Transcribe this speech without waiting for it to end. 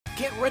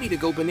Get ready to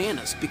go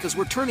bananas because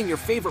we're turning your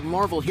favorite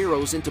Marvel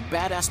heroes into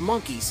badass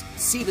monkeys.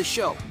 See the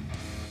show.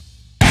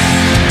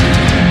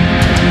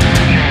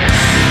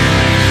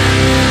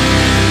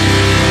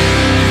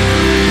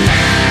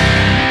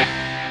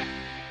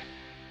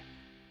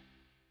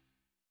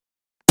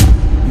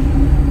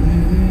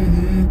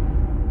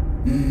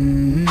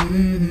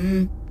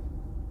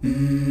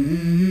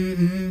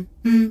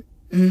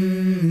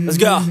 Let's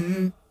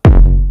go.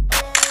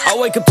 I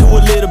wake up to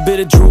a little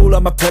bit of drool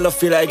on my pillow,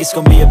 feel like it's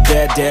gonna be a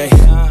bad day.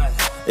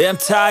 Yeah, I'm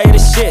tired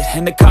of shit,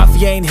 and the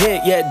coffee ain't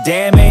hit yet,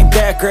 damn, ain't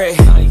that great.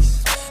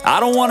 I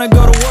don't wanna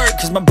go to work,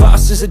 cause my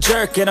boss is a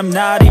jerk, and I'm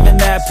not even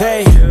that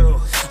paid.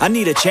 I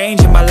need a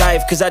change in my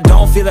life, cause I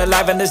don't feel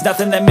alive, and there's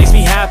nothing that makes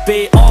me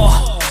happy.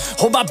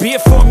 Hold my beer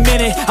for a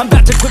minute, I'm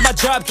about to quit my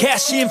job,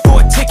 cash in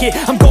for a ticket.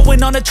 I'm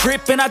going on a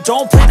trip and I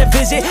don't plan to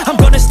visit. I'm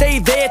gonna stay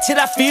there till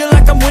I feel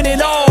like I'm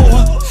winning,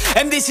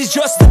 and this is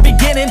just the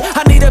beginning.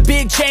 I need a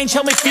big change,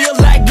 help me feel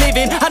like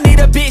living. I need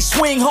a big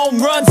swing,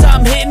 home runs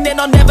I'm hitting, and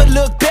I'll never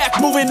look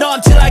back, moving on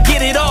till I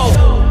get it all.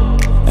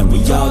 And we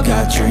all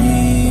got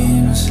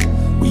dreams,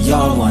 we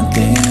all want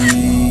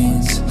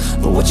things,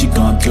 but what you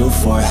gonna do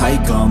for it? How you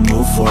gonna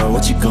move for it?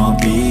 What you gonna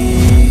be?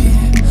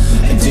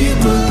 And do you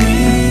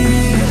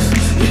believe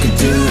you can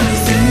do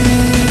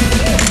anything?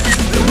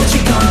 But what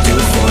you gonna do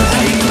for it?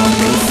 How you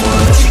gonna move for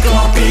it? What you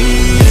gonna be?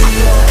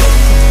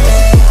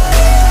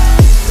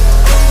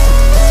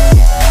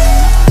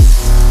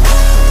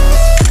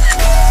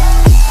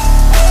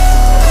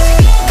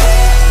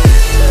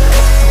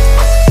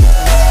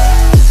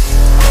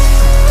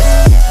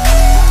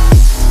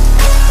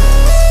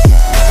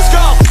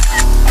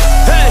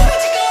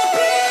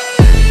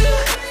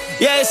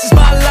 Yeah, this is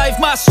my life,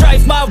 my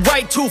strife, my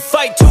right to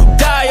fight, to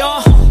die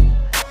on.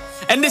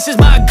 And this is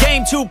my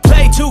game to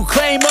play, to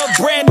claim a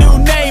brand new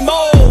name,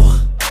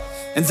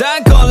 And I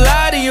ain't gonna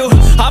lie to you,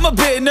 I'm a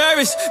bit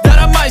nervous that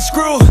I might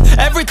screw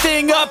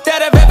everything up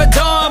that I've ever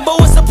done. But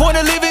what's the point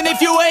of living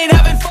if you ain't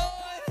having fun?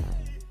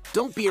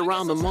 Don't be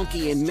around the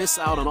monkey and miss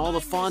out on all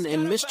the fun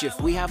and mischief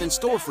we have in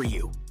store for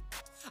you.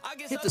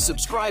 Hit the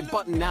subscribe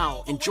button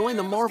now and join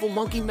the Marvel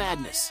Monkey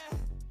Madness.